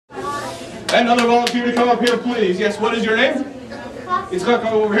Another volunteer to come up here, please. Yes, what is your name? It's going to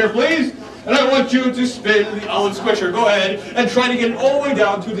come over here, please. And I want you to spin the olive squisher. Go ahead and try to get it all the way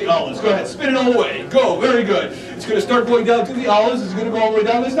down to the olives. Go ahead, spin it all the way. Go, very good. It's going to start going down to the olives. It's going to go all the way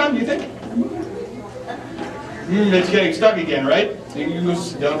down this time, do you think? It's getting stuck again, right? You can go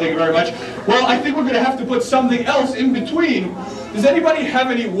sit down, thank you very much. Well, I think we're going to have to put something else in between. Does anybody have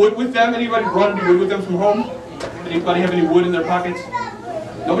any wood with them? Anybody brought any wood with them from home? Anybody have any wood in their pockets?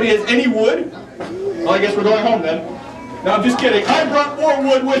 Nobody has any wood? Well, I guess we're going home then. No, I'm just kidding. I brought more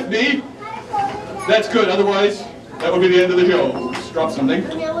wood with me. That's good, otherwise that would be the end of the show. Just drop something.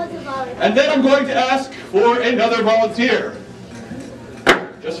 And then I'm going to ask for another volunteer.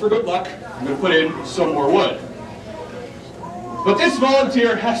 Just for good luck, I'm going to put in some more wood. But this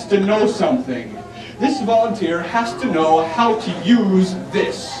volunteer has to know something. This volunteer has to know how to use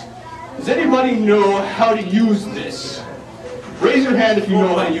this. Does anybody know how to use this? Raise your hand if you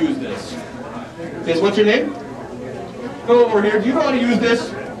know how to use this. Yes, what's your name? Go over here. Do you know how to use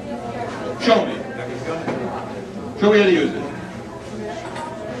this? Show me. Show me how to use it.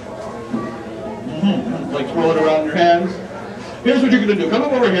 Like twirl it around your hands. Here's what you're going to do. Come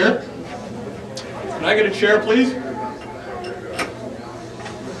over here. Can I get a chair, please?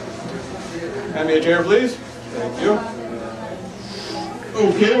 Hand me a chair, please. Thank you.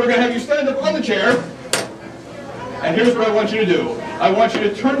 Okay, we're going to have you stand up on the chair. And here's what I want you to do. I want you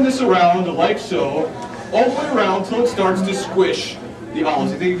to turn this around like so, all the way around till it starts to squish the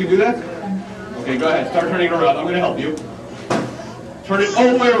olives. You think you can do that? Okay, go ahead. Start turning it around. I'm going to help you. Turn it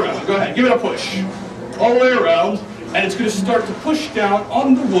all the way around. Go ahead. Give it a push. All the way around. And it's going to start to push down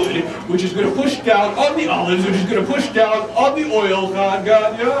on the wood, which is going to push down on the olives, which is going to push down on the oil. God,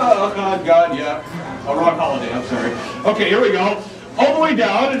 yeah. Oh, wrong holiday. I'm sorry. Okay, here we go. All the way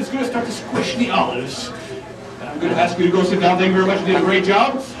down, and it's going to start to squish the olives. And I'm going to ask you to go sit down. Thank you very much. You did a great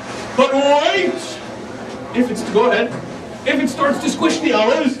job. But wait! Go ahead. If it starts to squish the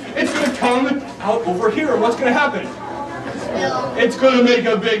olives, it's going to come out over here. What's going to happen? It's going to make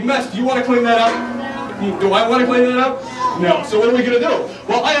a big mess. Do you want to clean that up? Do I want to clean that up? No. So what are we going to do?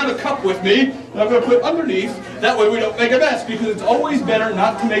 Well, I have a cup with me that I'm going to put underneath. That way we don't make a mess, because it's always better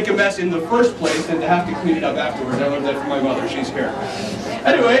not to make a mess in the first place than to have to clean it up afterwards. I learned that from my mother. She's here.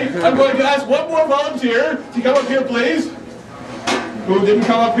 Anyway, I'm going to ask one more volunteer to come up here, please. Who didn't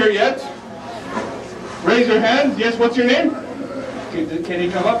come up here yet? Raise your hand. Yes, what's your name? Can he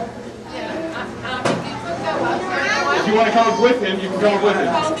come up? If you want to come up with him, you can come up with him.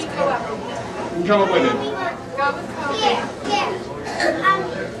 You can come up with him.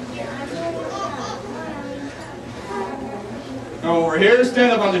 Go over here,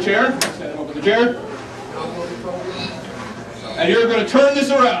 stand up on the chair. Stand up on the chair. And you're going to turn this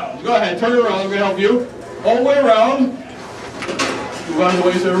around. Go ahead, turn it around. I'm going to help you. All the way around. Move out of the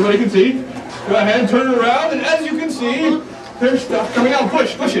way so everybody can see. Go ahead, turn it around, and as you can see, there's stuff coming out.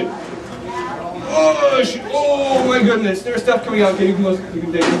 Push it. Push! Oh my goodness, there's stuff coming out. Okay, you can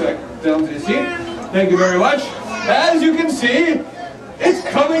take it back down to the seat. Thank you very much. As you can see, it's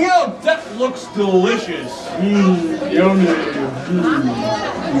coming out. That looks delicious. Yummy.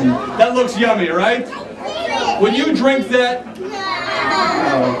 That looks yummy, right? When you drink that,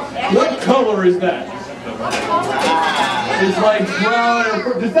 what color is that? It's like brown or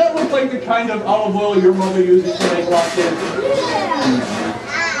purple. Does that look like the kind of olive oil your mother uses to make latkes?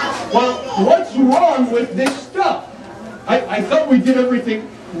 Well, what's wrong with this stuff? I thought we did everything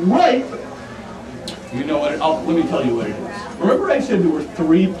right. You know what? Let me tell you what it is. Remember I said there were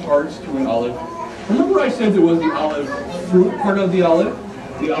 3 parts to an olive? Remember I said there was the olive fruit part of the olive,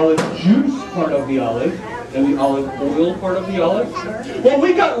 the olive juice part of the olive, and the olive oil part of the olive? Well,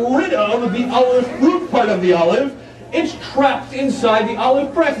 we got rid of the olive fruit part of the olive. It's trapped inside the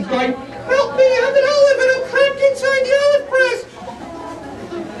olive press. It's going, help me, I'm an olive and I'm trapped inside the olive press.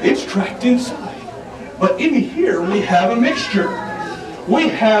 It's trapped inside. But in here we have a mixture. We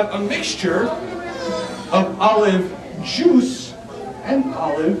have a mixture of olive juice and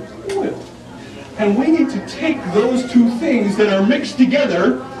olive oil. And we need to take those 2 things that are mixed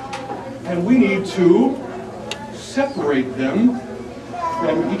together and we need to separate them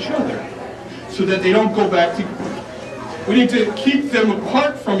from each other so that they don't go back together. We need to keep them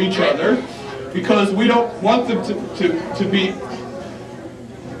apart from each other because we don't want them to be,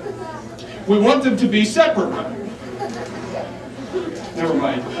 we want them to be separate. Never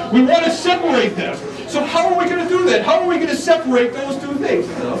mind. We want to separate them. So how are we going to do that? How are we going to separate those 2 things?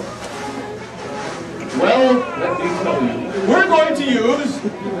 Well, let me tell you. We're going to use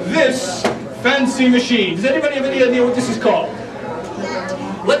this fancy machine. Does anybody have any idea what this is called?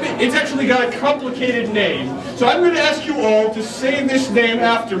 It's actually got a complicated name. So I'm going to ask you all to say this name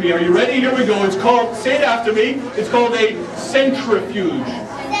after me. Are you ready? Here we go. It's called, say it after me, it's called a centrifuge.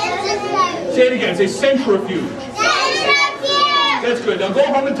 Say it again, say centrifuge. Centrifuge! That's good. Now go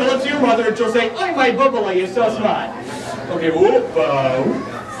home and tell it to your mother and she'll say, "Oh, my bubbly, you're so smart." Okay, whoop.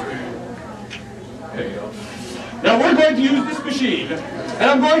 There you go. Now we're going to use this machine, and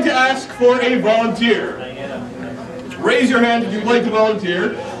I'm going to ask for a volunteer. Raise your hand if you'd like to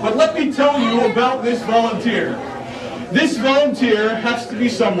volunteer, but let me tell you about this volunteer. This volunteer has to be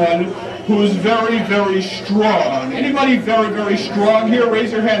someone who is very, very strong. Anybody very, very strong here?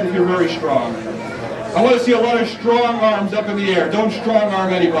 Raise your hand if you're very strong. I want to see a lot of strong arms up in the air. Don't strong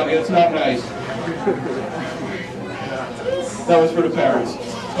arm anybody, that's not nice. That was for the parents.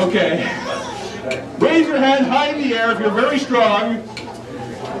 Okay. Raise your hand high in the air if you're very strong.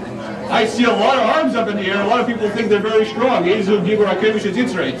 I see a lot of arms up in the air. A lot of people think they're very strong.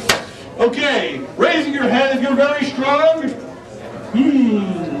 Okay, raising your hand if you're very strong.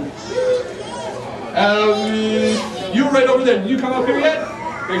 You right over there. Did you come up here yet?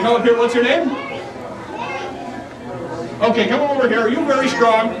 Okay, come up here. What's your name? Okay, come over here. Are you very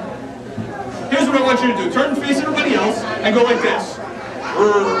strong? Here's what I want you to do. Turn and face everybody else and go like this.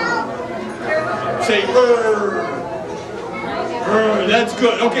 Say, that's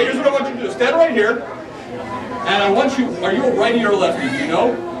good. Okay, here's what I want you to do. Stand right here. And I want you, are you a righty or a lefty? Do you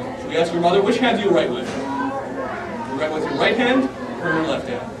know? Should we ask your mother, which hand do you write with? You write with your right hand or your left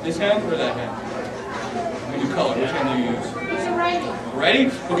hand? This hand or that hand? When you color, which hand do you use? It's a righty.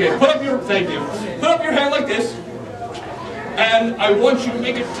 Righty? Okay, put up your, thank you. Put up your hand like this. And I want you to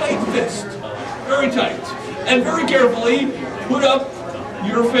make a tight fist. Very tight. And very carefully, put up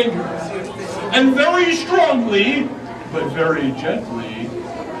your finger. And very strongly, but very gently,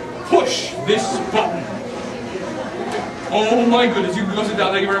 push this button. Oh my goodness, you can go sit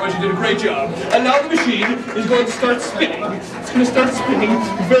down. Thank you very much, you did a great job. And now the machine is going to start spinning. It's going to start spinning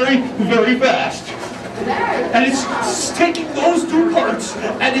very, very fast. And it's taking those two parts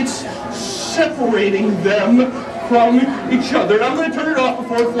and it's separating them from each other. And I'm going to turn it off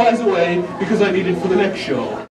before it flies away because I need it for the next show.